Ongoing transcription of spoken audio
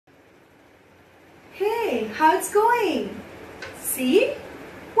morning. How it's going? See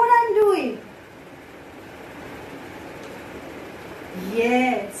what I'm doing?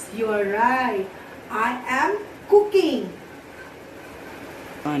 Yes, you are right. I am cooking.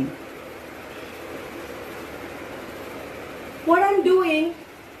 What I'm doing?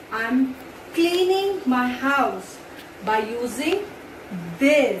 I'm cleaning my house by using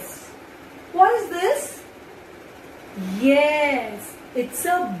this. What is this? Yes, it's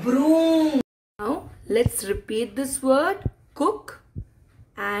a broom. Now let's repeat this word, cook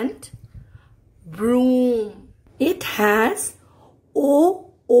and broom. It has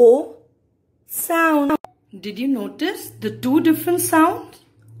O sound. Did you notice the two different sounds?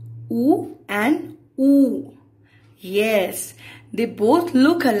 Oo and oo. Yes, they both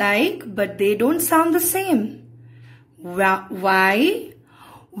look alike but they don't sound the same. Why?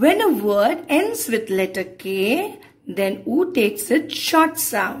 When a word ends with letter K, then oo takes its short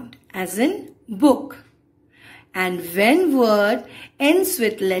sound, as in book. And when word ends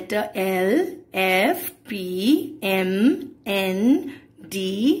with letter L, F, P, M, N,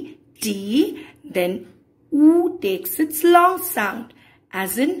 D, T, then oo takes its long sound,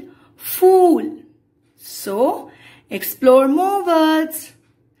 as in fool. So, explore more words.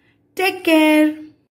 Take care.